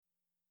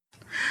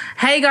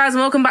Hey guys,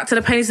 welcome back to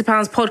the Pennies to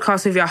Pounds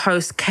podcast with your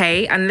host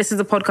Kay, and this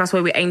is a podcast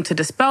where we aim to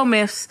dispel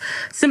myths,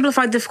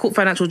 simplify difficult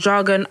financial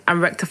jargon,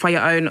 and rectify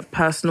your own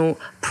personal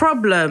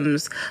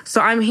problems. So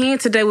I'm here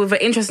today with an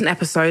interesting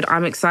episode.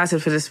 I'm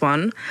excited for this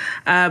one.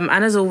 And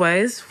as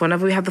always,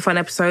 whenever we have the fun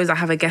episodes, I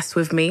have a guest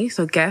with me.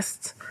 So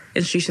guest,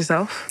 introduce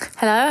yourself.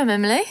 Hello, I'm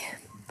Emily.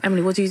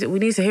 Emily, we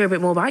need to hear a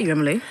bit more about you,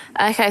 Emily.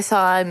 Okay, so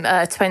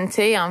I'm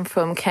 20, I'm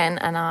from Kent,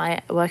 and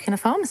I work in a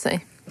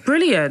pharmacy.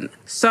 Brilliant.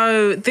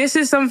 So this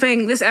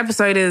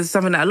episode is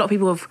something that a lot of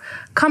people have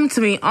come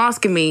to me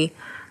asking me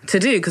to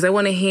do because they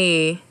want to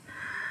hear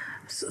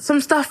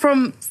some stuff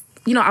from,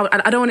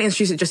 I don't want to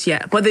introduce it just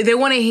yet, but they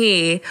want to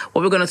hear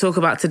what we're going to talk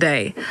about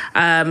today.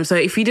 So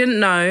if you didn't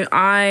know,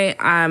 I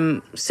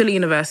am still at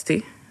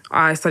university.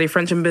 I study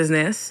French and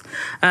business.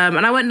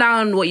 And I went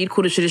down what you'd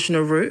call the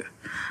traditional route.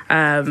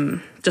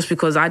 Just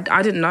because I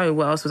didn't know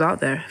what else was out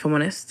there, if I'm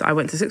honest. I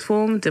went to sixth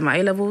form, did my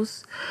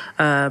A-levels.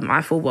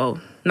 I thought,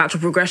 well,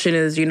 natural progression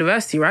is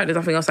university, right? There's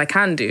nothing else I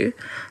can do.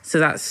 So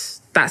that's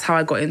how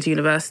I got into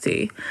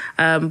university.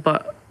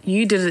 But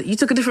you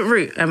took a different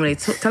route, Emily.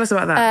 Tell us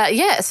about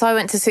that. So I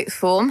went to sixth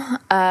form,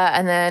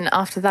 and then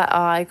after that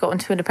I got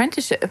into an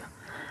apprenticeship.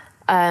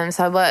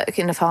 So I work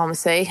in a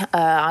pharmacy.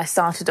 I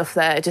started off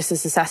there just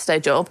as a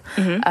Saturday job,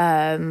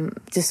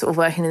 just sort of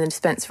working in the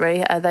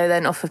dispensary. They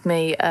then offered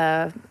me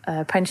an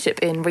apprenticeship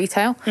in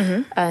retail,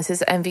 so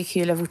it's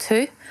MVQ level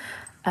 2.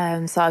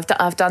 So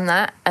I've done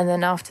that, and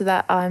then after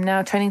that I'm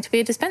now training to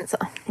be a dispenser.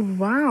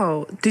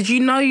 Wow. Did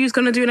you know you was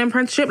going to do an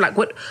apprenticeship?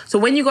 So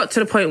when you got to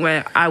the point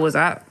where I was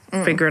at,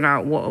 figuring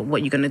out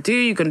what you're going to do,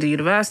 you're going to do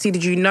university,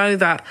 did you know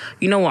that,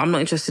 I'm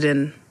not interested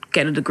in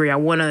getting a degree, I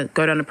want to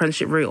go down the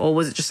apprenticeship route, or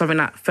was it just something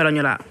that fell on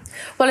your lap?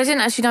 Well, I didn't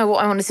actually know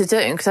what I wanted to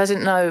do because I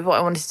didn't know what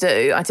I wanted to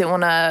do. I didn't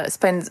want to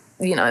spend,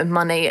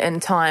 money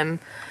and time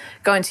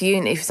going to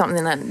uni for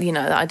something that,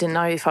 that I didn't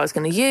know if I was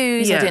going to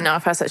use. Yeah. I didn't know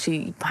if I was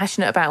actually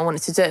passionate about and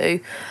wanted to do.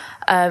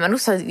 And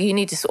also,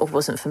 uni just sort of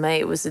wasn't for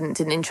me. It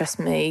didn't interest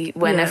me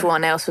when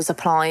everyone else was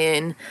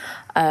applying.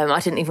 I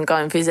didn't even go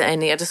and visit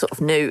any. I just sort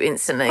of knew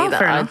instantly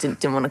that I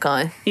didn't want to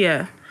go.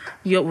 Yeah.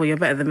 You're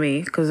better than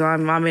me because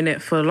I'm in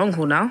it for the long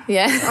haul now.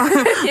 Yeah.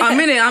 I'm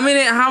in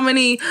it. How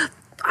many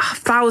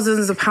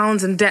thousands of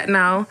pounds in debt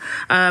now?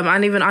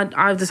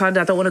 I've decided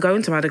I don't want to go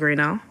into my degree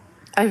now.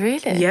 Oh,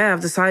 really? Yeah, I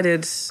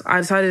decided,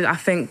 I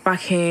think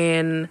back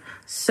in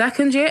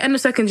end of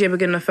second year,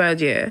 beginning of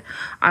third year,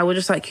 I was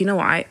just like, you know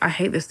what, I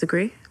hate this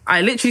degree.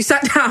 I literally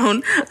sat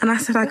down and I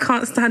said, I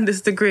can't stand this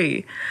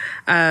degree.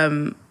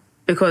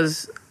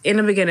 Because in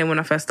the beginning, when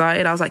I first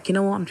started, I was like, you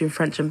know what, I'm doing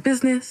French and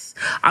business.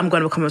 I'm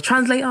going to become a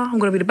translator. I'm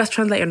going to be the best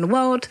translator in the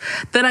world.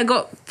 Then I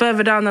got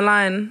further down the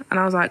line and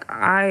I was like,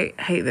 I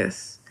hate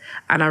this.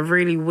 And I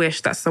really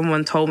wish that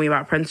someone told me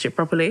about apprenticeship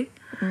properly.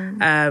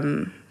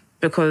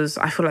 Because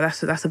I feel like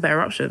that's a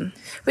better option.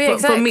 Well,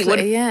 exactly, for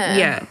me,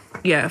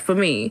 yeah, for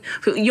me.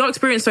 For your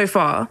experience so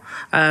far,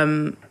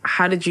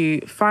 how did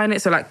you find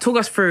it? So, talk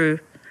us through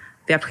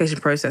the application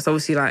process.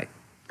 Obviously,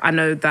 I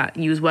know that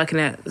you was working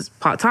it as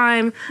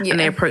part-time and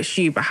they approached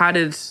you, but how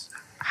did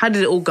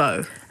it all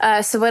go?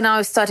 So when I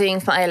was studying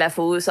for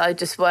A-levels, I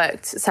just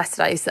worked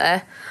Saturdays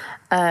there.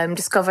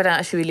 Discovered I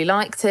actually really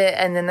liked it,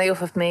 and then they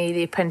offered me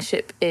the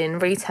apprenticeship in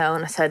retail,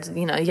 and I said,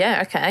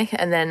 yeah, okay.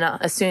 And then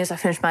as soon as I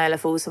finished my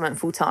A-levels, I went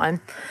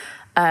full-time,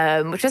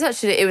 which was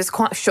actually, it was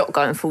quite a shock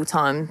going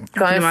full-time.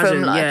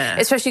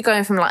 Especially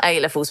going from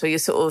A-levels where you're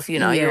sort of,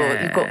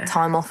 you've got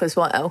time off as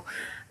well.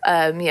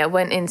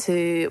 Went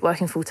into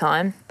working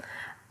full-time.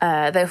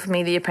 They offered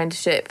me the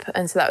apprenticeship,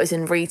 and so that was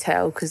in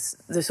retail because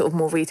the sort of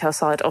more retail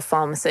side of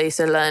pharmacy.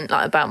 So I learned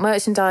about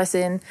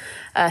merchandising,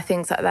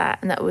 things like that,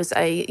 and that was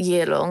a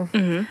year long.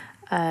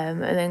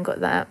 And then got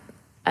that,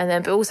 and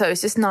then but also it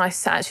was just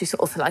nice to actually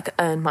sort of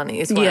earn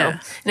money as well. Yeah.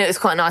 It was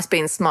quite nice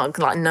being smug,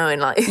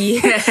 knowing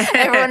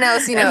everyone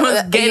else,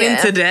 everyone's getting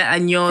into debt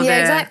and you're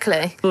there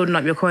exactly building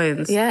up your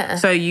coins. Yeah.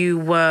 So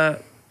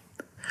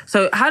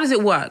how does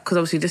it work? Because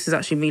obviously this is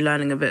actually me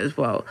learning a bit as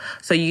well.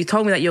 So you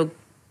told me that you're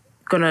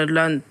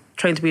gonna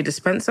train to be a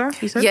dispenser,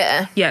 you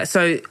said? Yeah,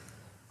 so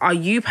are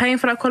you paying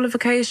for that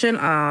qualification?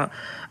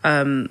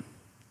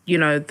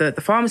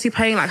 The pharmacy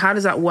paying? How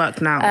does that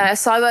work now?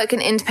 So I work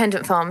in an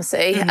independent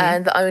pharmacy,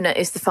 and the owner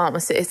is the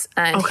pharmacist,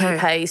 and he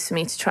pays for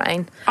me to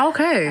train.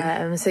 Okay.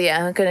 I'm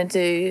going to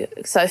do...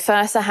 So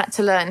first I had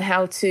to learn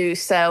how to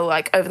sell,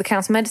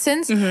 over-the-counter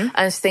medicines,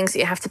 and things that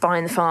you have to buy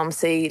in the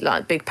pharmacy,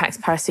 like big packs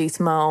of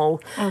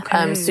paracetamol,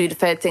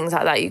 Sudafed, things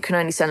like that, you can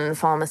only sell in the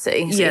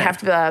pharmacy. So you have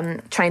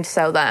to train to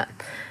sell that.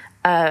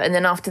 And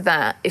then after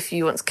that, if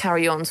you want to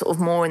carry on sort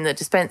of more in the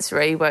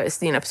dispensary where it's,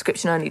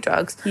 prescription-only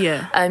drugs,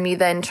 you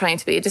then train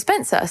to be a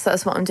dispenser. So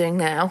that's what I'm doing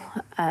now.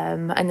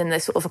 And then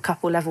there's sort of a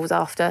couple levels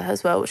after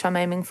as well, which I'm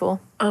aiming for.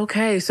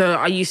 Okay, so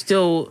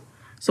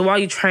while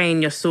you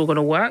train, you're still going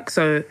to work?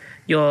 So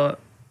your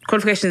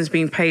qualification is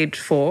being paid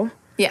for?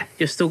 Yeah.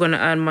 You're still going to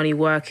earn money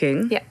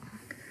working? Yeah.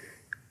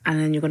 And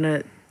then you're going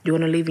to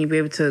leave and you'll be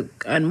able to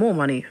earn more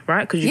money,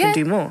 right? Because you can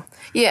do more.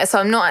 Yeah, so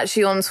I'm not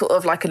actually on sort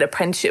of an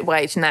apprenticeship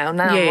wage now.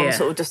 Now I'm on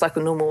sort of just a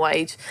normal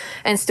wage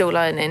and still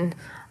learning.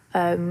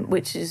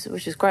 which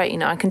is great. You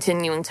know, I'm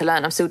continuing to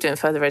learn. I'm still doing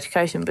further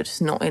education, but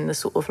just not in the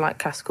sort of like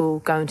classical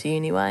going to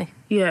uni way.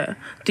 Yeah.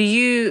 Do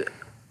you,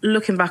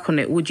 looking back on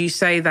it, would you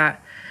say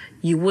that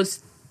you would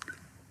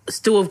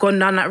still have gone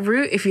down that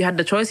route if you had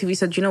the choice? If you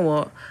said, you know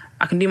what,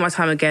 I can do my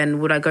time again,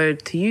 would I go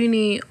to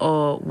uni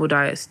or would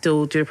I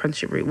still do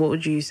apprenticeship route? What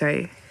would you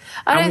say?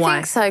 I don't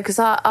think so, because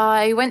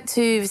I went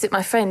to visit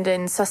my friend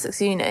in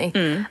Sussex Uni,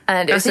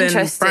 and it was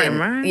interesting. In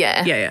Brighton, right?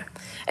 Yeah.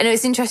 And it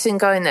was interesting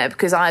going there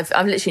because I've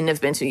literally never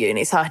been to a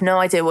uni, so I had no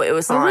idea what it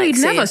was like.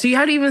 Really, never? So you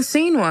hadn't even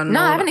seen one?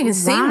 No, I haven't even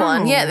seen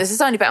one. Yeah, this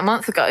is only about a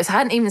month ago, so I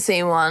hadn't even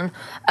seen one.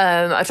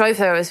 I drove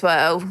there as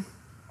well.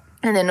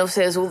 And then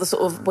obviously there's all the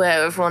sort of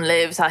where everyone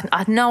lives. I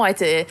had no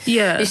idea.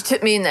 Yeah. She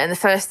took me in there and the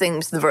first thing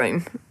was the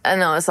room.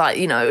 And I was like,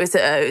 you know,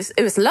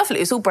 it was lovely. It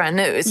was all brand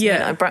new. It was, yeah. You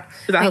know, is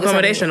that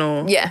accommodation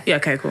or? Yeah. Yeah,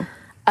 okay, cool.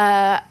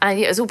 And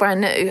yeah, it was all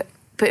brand new.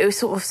 But it was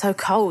sort of so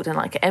cold and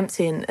like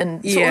empty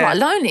and sort of like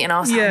lonely. And I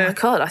was like, oh my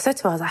God. I said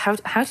to her, I was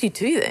like, how do you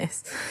do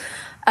this?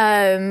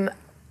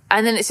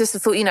 And then it's just a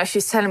thought, you know, she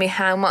was telling me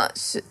how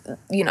much,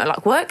 you know,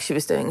 like work she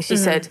was doing. She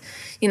said,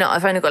 you know,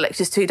 I've only got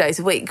lectures 2 days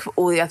a week. But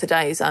all the other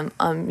days I'm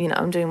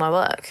doing my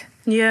work.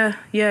 Yeah,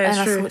 it's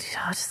and true.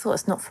 I just thought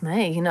it's not for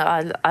me. You know,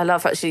 I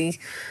love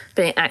actually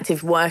being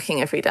active, working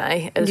every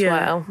day as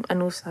well.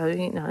 And also,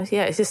 you know,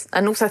 it's just,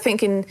 and also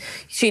thinking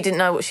she didn't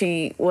know what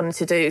she wanted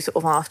to do sort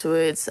of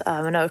afterwards.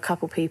 I know a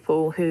couple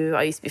people who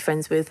I used to be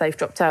friends with, they've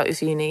dropped out of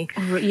uni.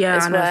 Yeah,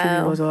 I know a few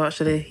people as well,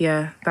 actually.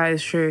 Yeah, that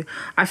is true.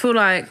 I feel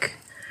like,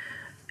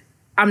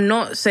 I'm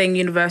not saying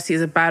university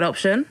is a bad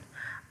option.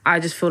 I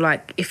just feel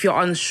like if you're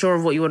unsure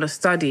of what you want to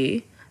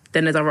study,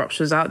 then there's other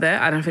options out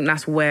there. And I think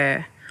that's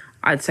where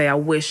I'd say I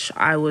wish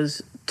I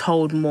was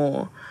told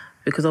more,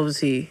 because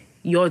obviously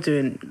you're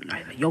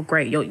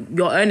great.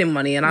 You're earning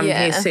money and I'm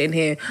here sitting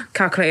here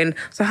calculating,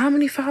 so how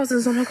many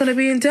thousands am I going to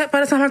be in debt by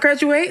the time I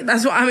graduate?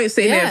 That's what I'm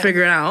sitting here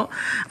figuring out.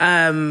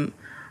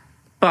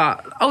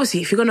 But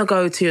obviously if you're going to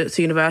go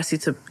to university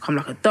to become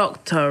like a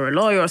doctor or a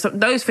lawyer or something,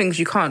 those things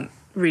you can't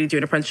really do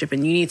an apprenticeship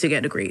and you need to get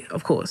a degree,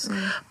 of course.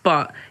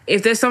 But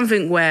if there's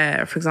something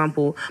where, for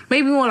example,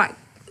 maybe more like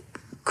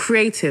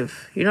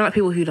creative, you know, like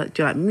people who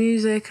do like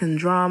music and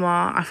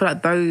drama, I feel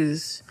like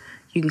those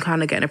you can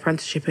kind of get an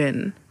apprenticeship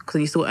in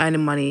because you're still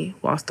earning money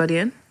while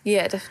studying.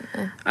 Yeah,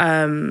 definitely.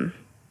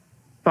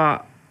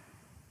 But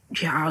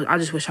yeah, I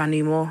just wish I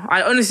knew more.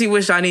 I honestly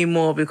wish I knew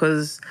more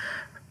because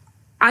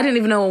I didn't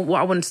even know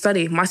what I wanted to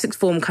study. My sixth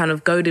form kind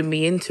of goaded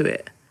me into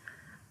it.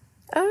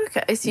 Oh,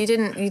 okay. So you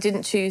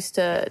didn't choose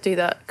to do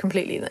that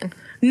completely then?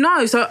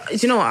 No. So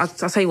you know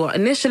what? I'll tell you what.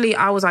 Initially,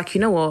 I was like,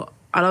 you know what?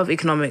 I love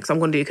economics. I'm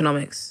going to do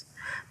economics.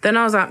 Then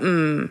I was like,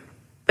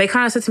 They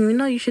kind of said to me,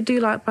 no, you should do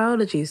like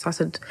biology. So I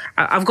said,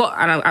 I'm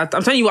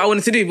telling you what I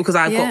wanted to do because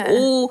I've got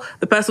all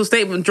the personal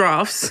statement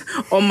drafts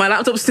on my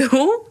laptop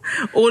still,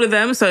 all of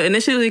them. So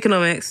initially it was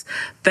economics,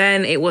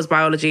 then it was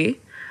biology,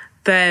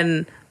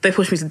 then they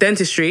pushed me to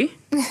dentistry.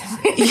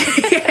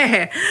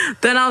 Yeah.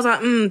 Then I was like,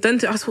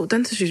 I thought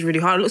dentistry is really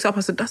hard. I looked up, I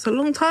said, that's a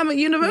long time at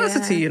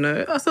university, you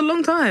know? That's a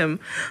long time.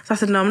 So I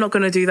said, no, I'm not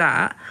going to do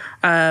that.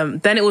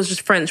 Then it was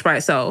just French by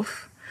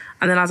itself.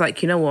 And then I was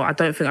like, you know what? I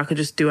don't think I could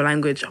just do a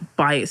language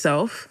by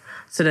itself.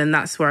 So then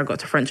that's where I got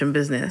to French and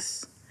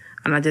business.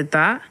 And I did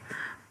that.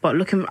 But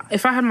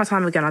if I had my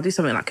time again, I'd do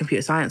something like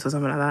computer science or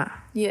something like that.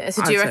 Yeah,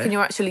 so do you reckon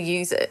you'll actually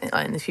use it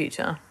in the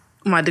future?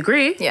 My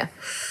degree? Yeah.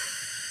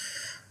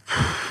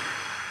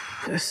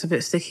 It's a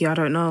bit sticky, I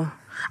don't know.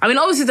 I mean,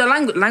 obviously the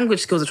language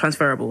skills are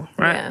transferable,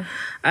 right?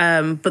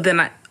 Yeah. But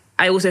then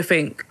I also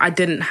think I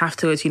didn't have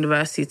to go to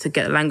university to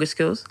get language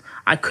skills.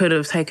 I could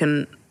have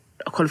taken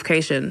a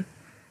qualification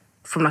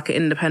from like an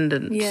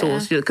independent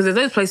source. Because there's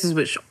those places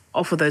which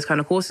offer those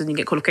kind of courses and you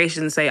get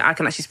qualifications and say, I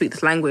can actually speak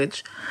this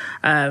language.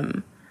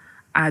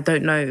 I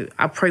don't know.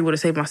 I probably would have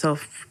saved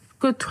myself a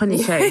good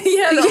 20k.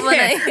 A lot of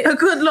money. A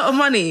good lot of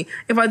money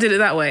if I did it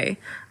that way.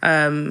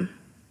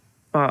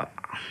 But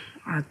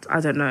I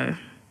don't know.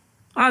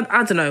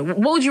 I don't know.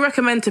 What would you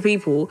recommend to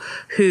people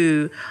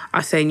who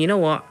are saying, you know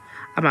what,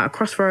 I'm at a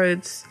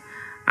crossroads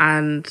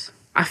and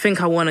I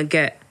think I want to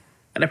get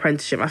an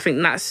apprenticeship. I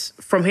think that's,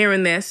 from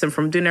hearing this and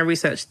from doing their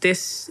research,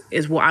 this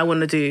is what I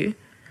want to do.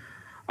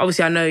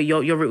 Obviously, I know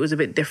your route was a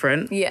bit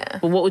different. Yeah.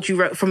 But what would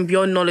you, from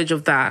your knowledge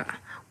of that,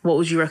 what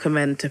would you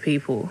recommend to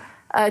people?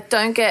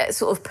 Don't get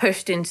sort of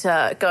pushed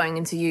into going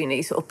into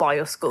uni sort of by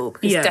your school,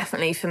 because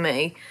definitely for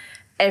me,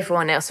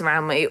 everyone else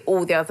around me,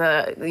 all the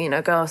other,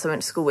 girls I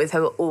went to school with, they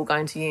were all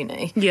going to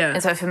uni. Yeah.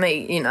 And so for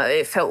me,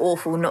 it felt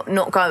awful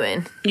not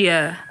going.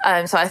 Yeah.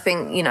 So I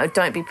think,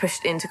 don't be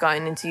pushed into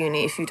going into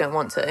uni if you don't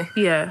want to.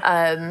 Yeah.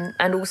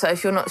 And also,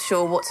 if you're not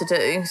sure what to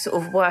do,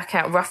 sort of work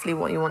out roughly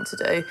what you want to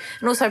do.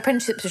 And also,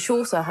 apprenticeships are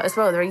shorter as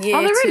well. They're a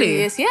year, 2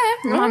 years. Yeah.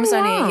 Mine was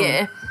only a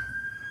year.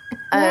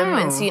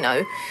 And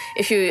so,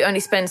 if you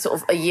only spend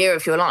sort of a year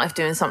of your life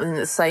doing something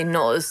that's, say,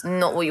 not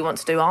what you want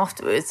to do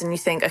afterwards, and you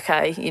think,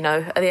 okay,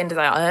 at the end of the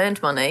day, I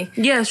earned money.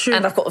 Yeah, sure.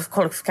 And I've got a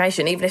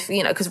qualification, even if,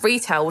 because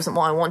retail wasn't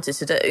what I wanted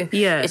to do.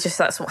 Yeah. It's just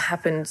that's what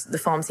happened, the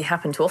pharmacy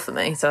happened to offer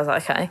me. So I was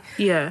like, okay.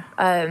 Yeah.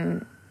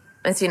 And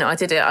so, I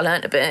did it, I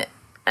learned a bit.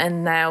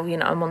 and now, you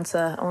know, I'm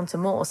onto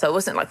more. So it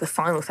wasn't like the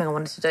final thing I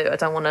wanted to do. I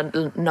don't want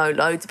to know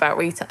loads about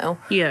retail.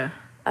 Yeah.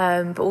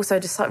 But also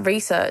just like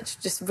research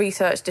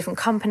different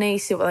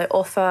companies, see what they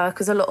offer,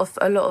 because a lot of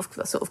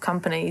sort of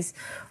companies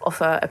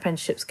offer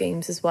apprenticeship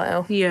schemes as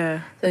well.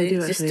 Yeah. So you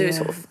just do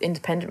sort of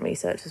independent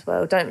research as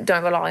well. Don't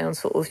rely on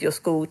sort of your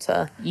school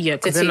to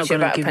because they're not teach you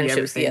going to about give you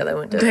apprenticeships. everything. Yeah, they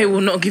won't do They it.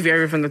 will not give you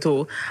everything at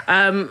all.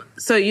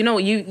 So you know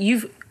what,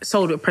 you've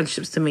sold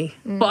apprenticeships to me,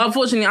 but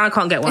unfortunately I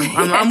can't get one.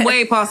 I'm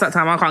way past that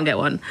time. I can't get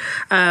one.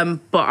 But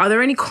are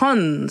there any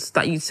cons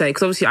that you'd say?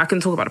 Because obviously I can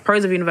talk about the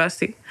pros of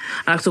university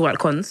and I can talk about the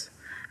cons.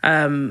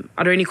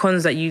 Are there any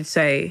cons that you'd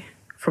say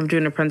from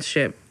doing an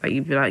apprenticeship that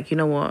you'd be like, you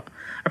know what,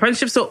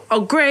 apprenticeships are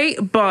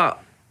great,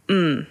 but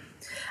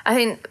I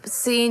think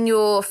seeing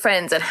your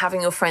friends and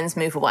having your friends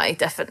move away,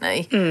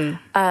 definitely.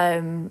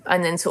 And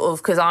then sort of,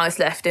 because I was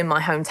left in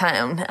my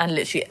hometown and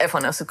literally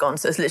everyone else had gone,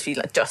 so it's literally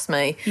like just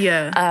me.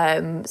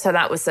 Yeah. So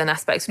that was an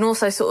aspect. And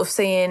also sort of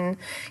seeing,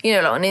 you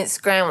know, like on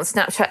Instagram, on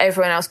Snapchat,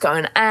 everyone else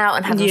going out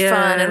and having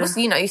fun. And also,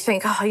 you know, you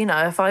think, oh, you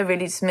know, if I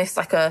really just missed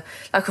like a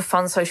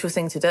fun social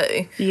thing to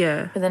do.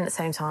 Yeah. But then at the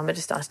same time, I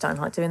just don't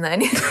like doing that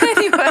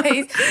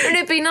anyways. And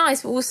it'd be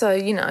nice, but also,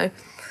 you know,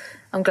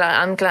 I'm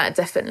glad,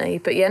 definitely.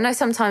 But yeah, no,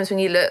 sometimes when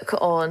you look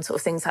on sort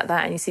of things like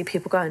that and you see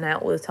people going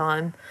out all the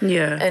time.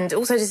 Yeah. And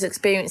also just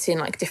experiencing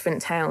like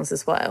different towns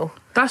as well.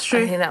 That's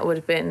true. I think that would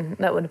have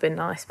been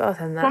nice. But other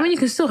than that, Well, I mean, you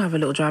can still have a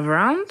little drive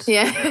around.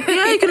 yeah.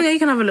 Yeah, you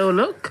can have a little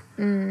look.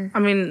 I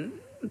mean,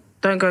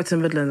 don't go to the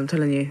Midlands, I'm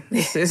telling you.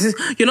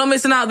 You're not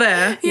missing out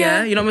there.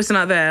 Yeah, you're not missing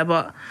out there.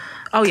 But,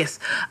 oh, yes.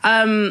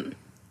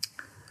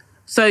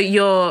 So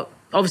you're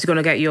obviously going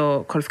to get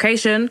your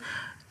qualification.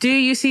 Do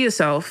you see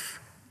yourself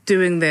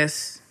doing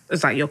this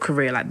as like your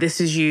career? Like, this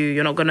is you,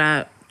 you're not going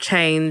to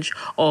change?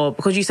 Or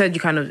because you said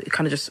you kind of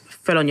just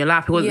fell on your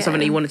lap, it wasn't something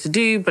that you wanted to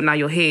do, but now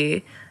you're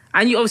here.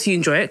 And you obviously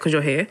enjoy it because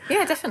you're here.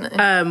 Yeah, definitely.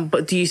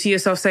 But do you see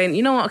yourself saying,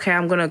 you know what, okay,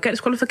 I'm going to get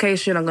this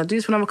qualification, I'm going to do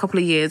this for another couple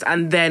of years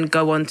and then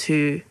go on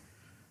to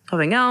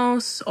something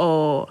else?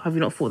 Or have you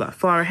not thought that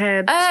far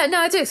ahead? No,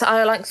 I do. So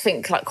I like to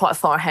think like quite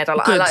far ahead. I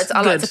like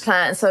to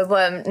plan. So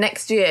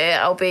next year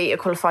I'll be a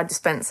qualified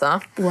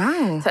dispenser.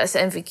 Wow. So that's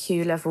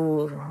MVQ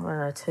level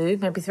 2,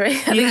 maybe 3. I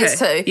think it's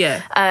 2.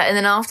 Yeah. And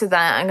then after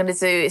that, I'm going to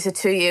do, it's a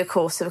 2-year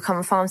course to become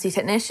a pharmacy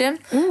technician.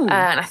 And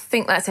I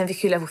think that's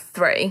MVQ level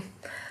 3.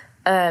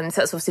 So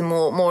that's obviously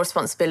more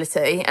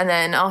responsibility. And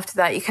then after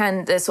that,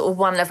 there's sort of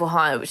one level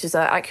higher, which is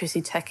an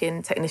accuracy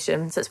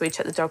technician. So that's where you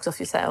check the drugs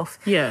off yourself.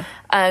 Yeah.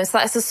 So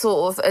that's a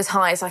sort of as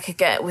high as I could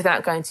get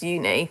without going to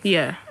uni.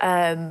 Yeah.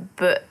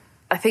 But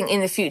I think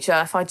in the future,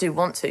 if I do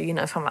want to, you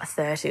know, if I'm like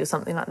 30 or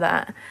something like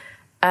that,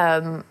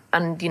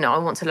 and, you know, I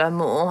want to learn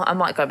more, I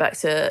might go back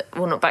to,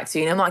 well, not back to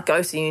uni, I might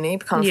go to uni,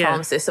 become a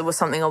pharmacist. That was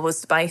something I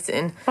was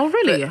debating. Oh,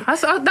 really?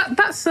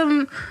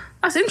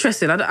 That's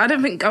interesting. I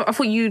don't think... I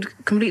thought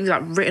you'd completely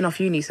like written off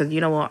uni, said,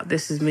 you know what,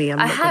 this is me.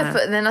 I have,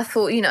 but then I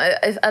thought, you know,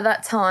 at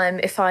that time,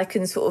 if I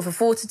can sort of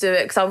afford to do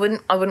it, because I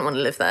wouldn't want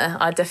to live there.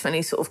 I'd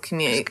definitely sort of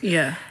commute.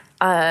 Yeah.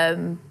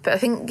 But I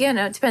think, yeah,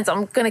 no, it depends.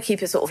 I'm going to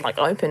keep it sort of like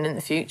open in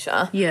the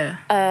future. Yeah.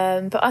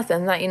 But other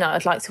than that, you know,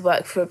 I'd like to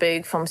work for a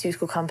big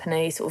pharmaceutical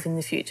company sort of in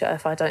the future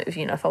if I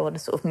want to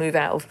sort of move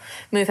out of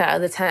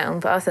the town.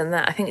 But other than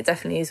that, I think it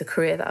definitely is a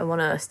career that I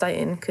want to stay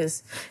in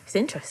because it's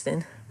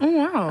interesting. Oh,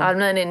 wow. I'm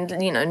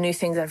learning, you know, new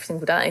things every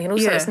single day. And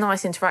also it's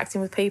nice interacting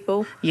with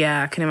people.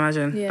 Yeah, I can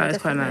imagine. Yeah, that is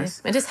definitely. quite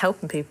nice. And just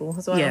helping people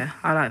as well. Yeah,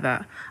 I like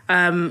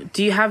that.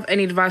 Do you have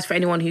any advice for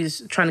anyone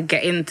who's trying to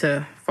get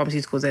into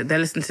pharmaceuticals? They're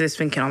listening to this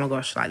thinking, oh my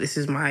gosh, like this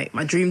is my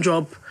dream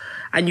job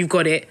and you've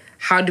got it.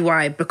 How do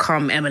I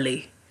become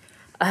Emily?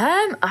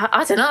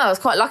 I don't know. I was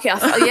quite lucky.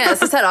 As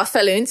I said, I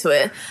fell into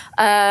it.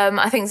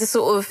 I think to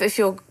sort of, if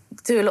you're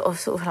do a lot of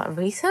sort of like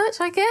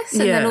research, I guess,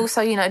 and then also,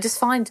 you know, just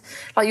find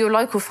like your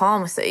local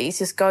pharmacies,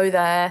 just go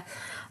there.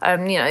 You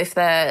know, if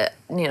they're,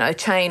 you know, a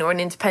chain or an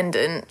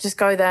independent, just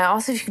go there,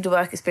 ask if you can do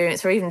work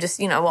experience, or even just,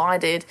 you know, what I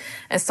did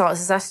and start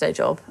as a Saturday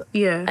job.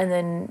 Yeah. And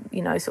then,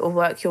 you know, sort of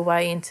work your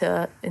way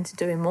into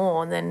doing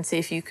more and then see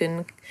if you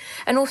can.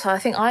 And also, I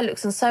think I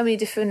looked on so many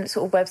different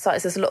sort of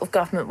websites. There's a lot of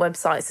government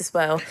websites as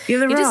well. Yeah,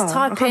 there you are. just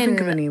type in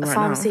right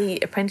pharmacy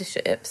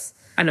apprenticeships.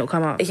 And it'll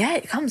come up. Yeah,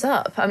 it comes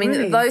up. I mean,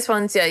 Really? those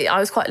ones, I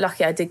was quite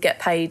lucky. I did get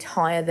paid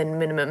higher than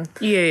minimum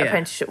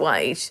apprenticeship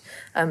wage.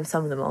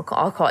 Some of them are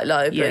quite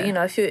low, but you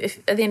know,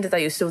 if at the end of the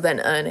day you're still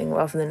then earning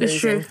rather than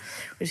losing,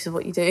 which is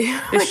what you do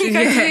when you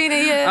go to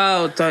uni.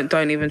 Oh,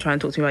 don't even try and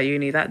talk to me about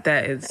uni. That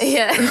debt is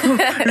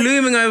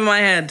looming over my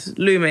head.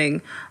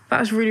 Looming.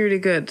 That's really, really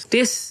good.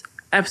 This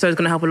episode is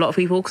going to help a lot of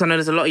people because I know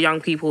there's a lot of young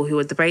people who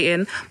are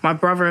debating. My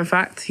brother, in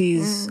fact,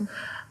 he's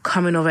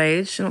coming of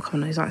age. Not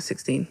coming, he's like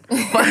 16.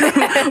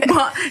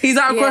 But he's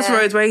at a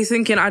crossroads where he's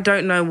thinking, I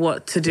don't know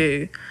what to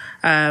do,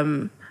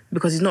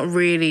 because he's not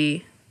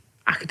really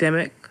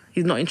academic.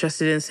 He's not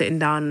interested in sitting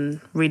down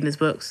and reading his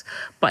books,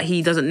 but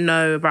he doesn't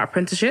know about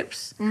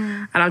apprenticeships.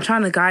 And I'm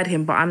trying to guide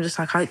him, but I'm just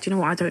like, do you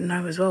know what? I don't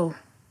know as well,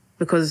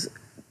 because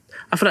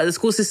I feel like the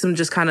school system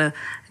just kind of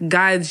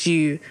guides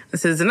you and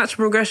says the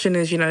natural progression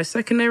is,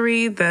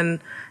 secondary,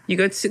 then you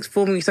go to sixth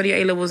form, you study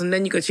A-levels, and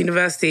then you go to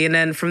university, and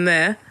then from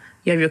there,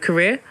 you have your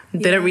career.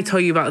 They don't really tell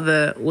you about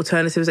the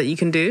alternatives that you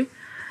can do.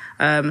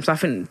 So I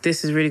think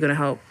this is really going to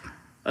help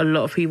a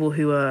lot of people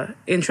who are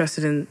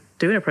interested in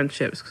doing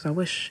apprenticeships,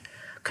 because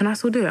can I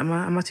still do it?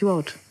 Am I too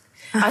old?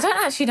 I don't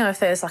actually know if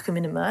there's like a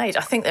minimum age.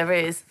 I think there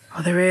is.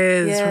 Oh, there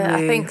is. Yeah,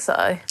 really? I think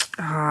so.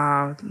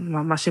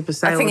 My ship has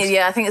sailed.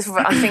 I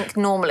think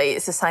normally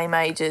it's the same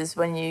age as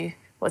when you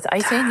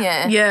 18?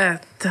 Yeah. Yeah,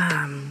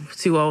 damn,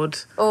 too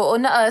old. Or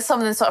no, some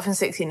of them start from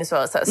 16 as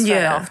well, so that's straight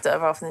after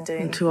rather than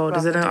doing. Too old,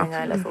 is it?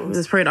 A-levels.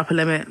 There's probably an upper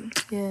limit.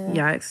 Yeah.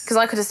 Yikes. Because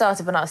I could have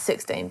started when I was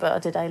 16, but I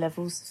did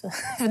A-levels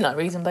for no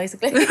reason,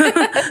 basically.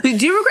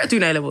 Do you regret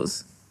doing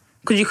A-levels?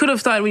 Because you could have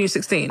started when you were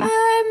 16.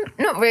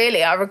 Not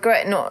really. I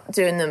regret not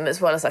doing them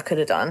as well as I could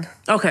have done.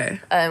 Okay.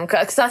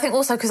 Because I think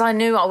also because I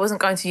knew I wasn't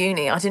going to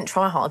uni, I didn't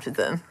try hard with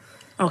them.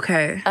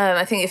 Okay.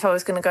 I think if I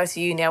was going to go to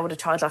uni, I would have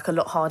tried like a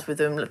lot hard with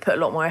them, put a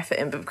lot more effort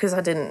in. But because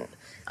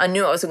I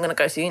knew I wasn't going to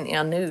go to uni.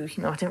 I knew,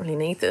 I didn't really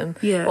need them.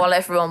 Yeah. While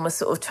everyone was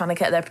sort of trying to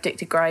get their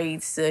predicted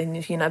grades and,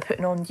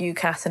 putting on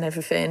UCAS and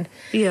everything.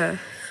 Yeah.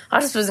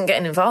 I just wasn't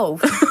getting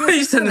involved.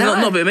 You said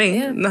not a bit of me.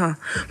 Yeah. No.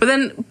 But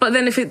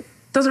then if it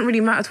doesn't really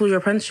matter towards your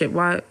apprenticeship,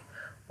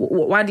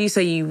 why do you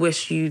say you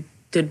wish you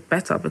did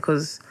better?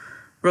 Because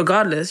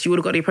regardless, you would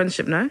have got the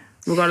apprenticeship, no?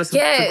 Regardless of the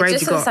grades you got. Yeah,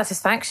 just for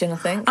satisfaction, I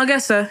think. I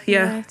guess so,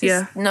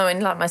 yeah. Knowing,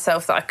 like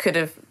myself, that I could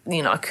have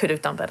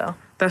done better.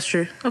 That's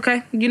true.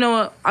 Okay, you know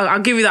what? I'll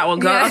give you that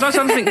one. I was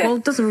trying to think, well,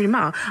 it doesn't really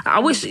matter. I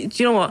wish, do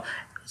you know what?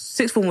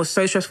 Sixth form was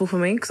so stressful for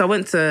me because I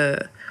went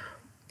to,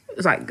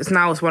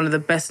 it's one of the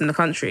best in the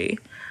country,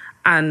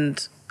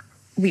 and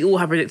we all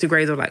have predicted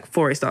grades of like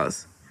 4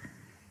 A-stars.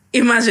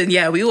 Imagine,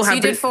 we all have... So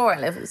you did 4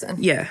 A-levels then?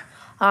 Yeah.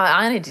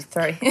 I only did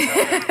 3.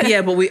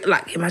 Yeah, but we,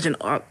 imagine,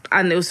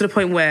 and it was to the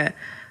point where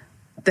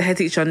the head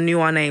teacher knew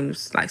our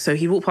names. So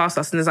he walked past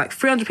us and there's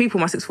 300 people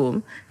in my sixth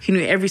form. He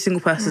knew every single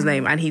person's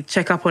name and he'd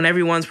check up on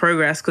everyone's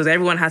progress because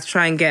everyone had to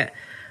try and get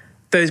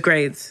those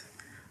grades.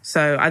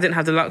 So I didn't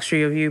have the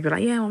luxury of you being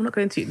like, I'm not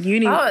going to...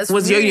 Uni was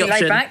really the only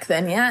option. Back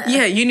then, yeah.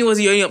 Yeah, uni was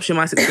the only option in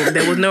my sixth form.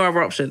 There was no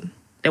other option.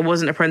 There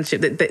wasn't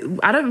apprenticeship.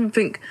 I don't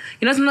think...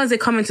 sometimes they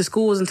come into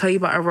schools and tell you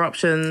about other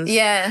options.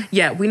 Yeah.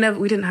 Yeah, we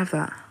didn't have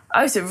that.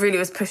 Oh, so it really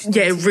was pushing...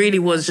 Yeah, it really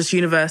was just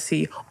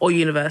university or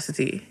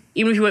university.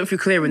 Even if you went through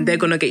clearing, they're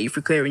going to get you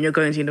through clearing. You're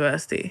going to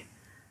university.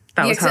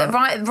 That was how...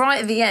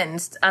 Right at the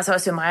end, as I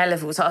was doing my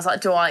A-levels, I was like,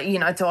 do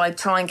I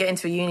try and get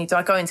into a uni? Do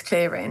I go into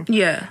clearing?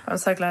 Yeah. I'm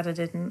so glad I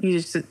didn't.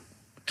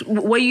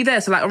 Were you there?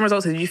 So, on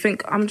results, did you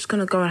think, I'm just going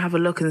to go and have a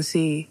look and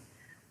see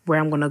where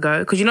I'm going to go?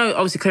 Because,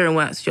 obviously clearing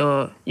works.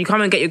 You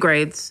come and get your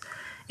grades.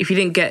 If you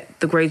didn't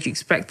get the grades you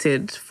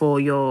expected for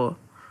your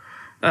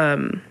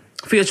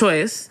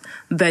choice,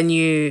 then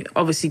you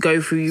obviously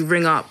you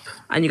ring up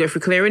and you go through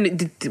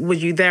clearing. Were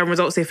you there on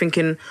results day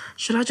thinking,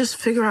 should I just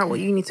figure out what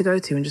you need to go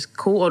to and just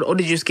call? Or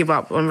did you just give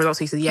up on results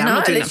day? You said, I'm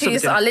not doing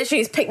that. I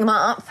literally just picked them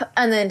up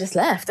and then just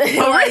left. Oh,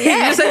 really?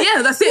 Yeah. You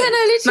said, that's it? Yeah, no,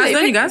 literally. Nice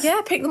knowing you guys.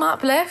 Yeah, picked them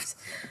up, left,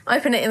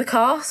 opened it in the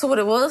car, saw what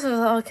it was. I was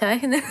like, okay.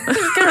 And then,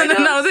 and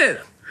then that was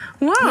it.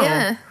 Wow.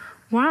 Yeah.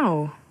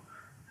 Wow.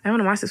 Everyone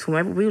in my sixth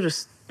form, we all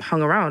just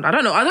hung around. I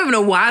don't know. I don't even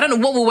know why. I don't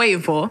know what we're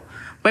waiting for.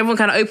 But everyone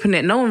kind of opened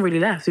it. No one really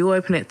left. We all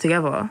opened it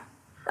together.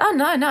 Oh,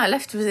 no. I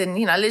left within,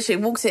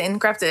 literally walked in,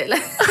 grabbed it,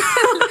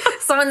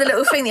 signed the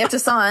little thing you have to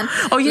sign.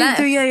 Oh, you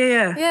do?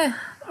 Yeah. Yeah.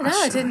 No,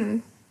 I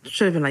didn't.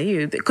 Should have been like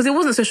you. Because it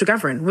wasn't a social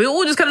gathering. We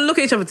all just kind of look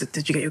at each other.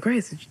 Did you get your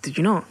grades? Did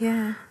you not?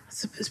 Yeah.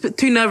 It's a bit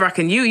too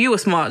nerve-wracking. You were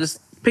smart,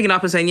 just picking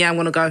up and saying, I'm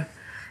going to go.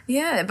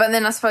 Yeah, but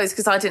then I suppose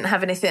because I didn't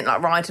have anything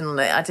riding on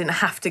it, I didn't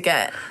have to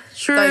get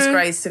those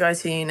grades to go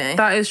to uni.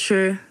 That is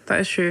true.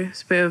 It's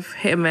a bit of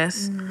hit and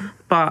miss.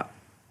 But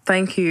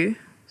thank you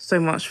so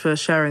much for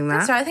sharing that.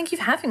 That's right. Thank you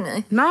for having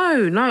me.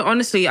 No.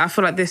 Honestly, I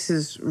feel like this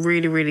is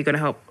really, really going to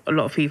help a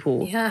lot of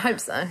people. Yeah, I hope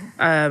so.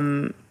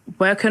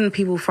 Where can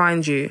people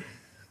find you?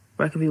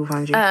 So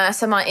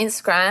my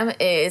Instagram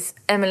is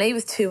Emily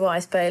with 2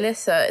 Y's Bayliss.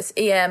 So it's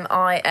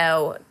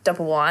EMILYY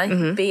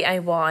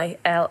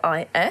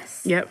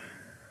BAYLIS. Yep.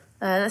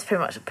 That's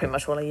pretty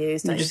much all I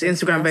use. Just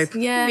Instagram, babe.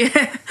 Yeah.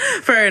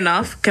 Fair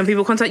enough. Can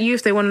people contact you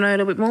if they want to know a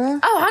little bit more?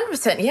 Oh,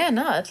 100%. Yeah,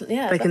 no.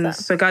 Yeah. They can.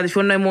 So, guys, if you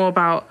want to know more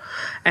about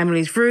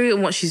Emily's route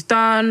and what she's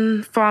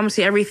done,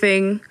 pharmacy,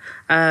 everything,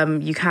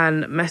 you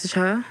can message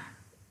her.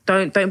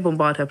 Don't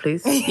bombard her,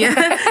 please.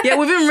 Yeah,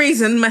 within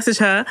reason, message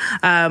her.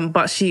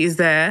 But she is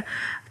there.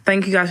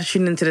 Thank you guys for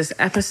tuning into this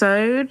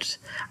episode.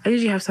 I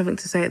usually have something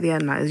to say at the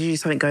end. There's usually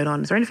something going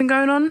on. Is there anything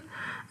going on?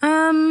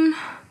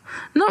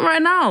 Not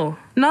right now.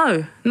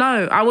 No.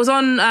 I was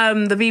on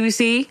the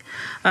BBC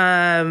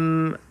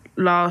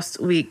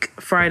last week,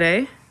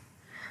 Friday.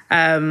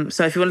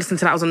 So if you want to listen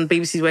to that, I was on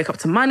BBC's Wake Up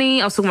to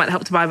Money. I was talking about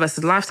Help to Buy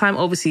versus Lifetime.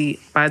 Obviously,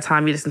 by the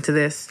time you listen to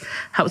this,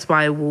 Help to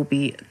Buy will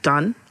be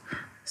done.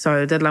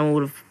 So deadline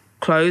will have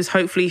closed.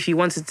 Hopefully, if you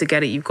wanted to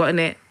get it, you've gotten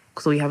it.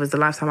 because all you have is the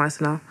Lifetime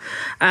ISA now.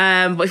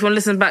 But if you want to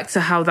listen back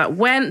to how that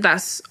went,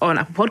 that's on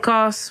Apple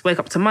Podcasts, Wake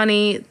Up to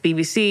Money,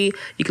 BBC.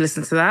 You can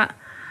listen to that.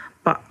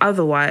 But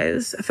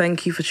otherwise,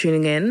 thank you for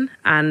tuning in,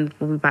 and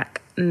we'll be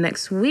back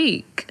next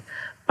week.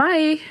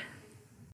 Bye.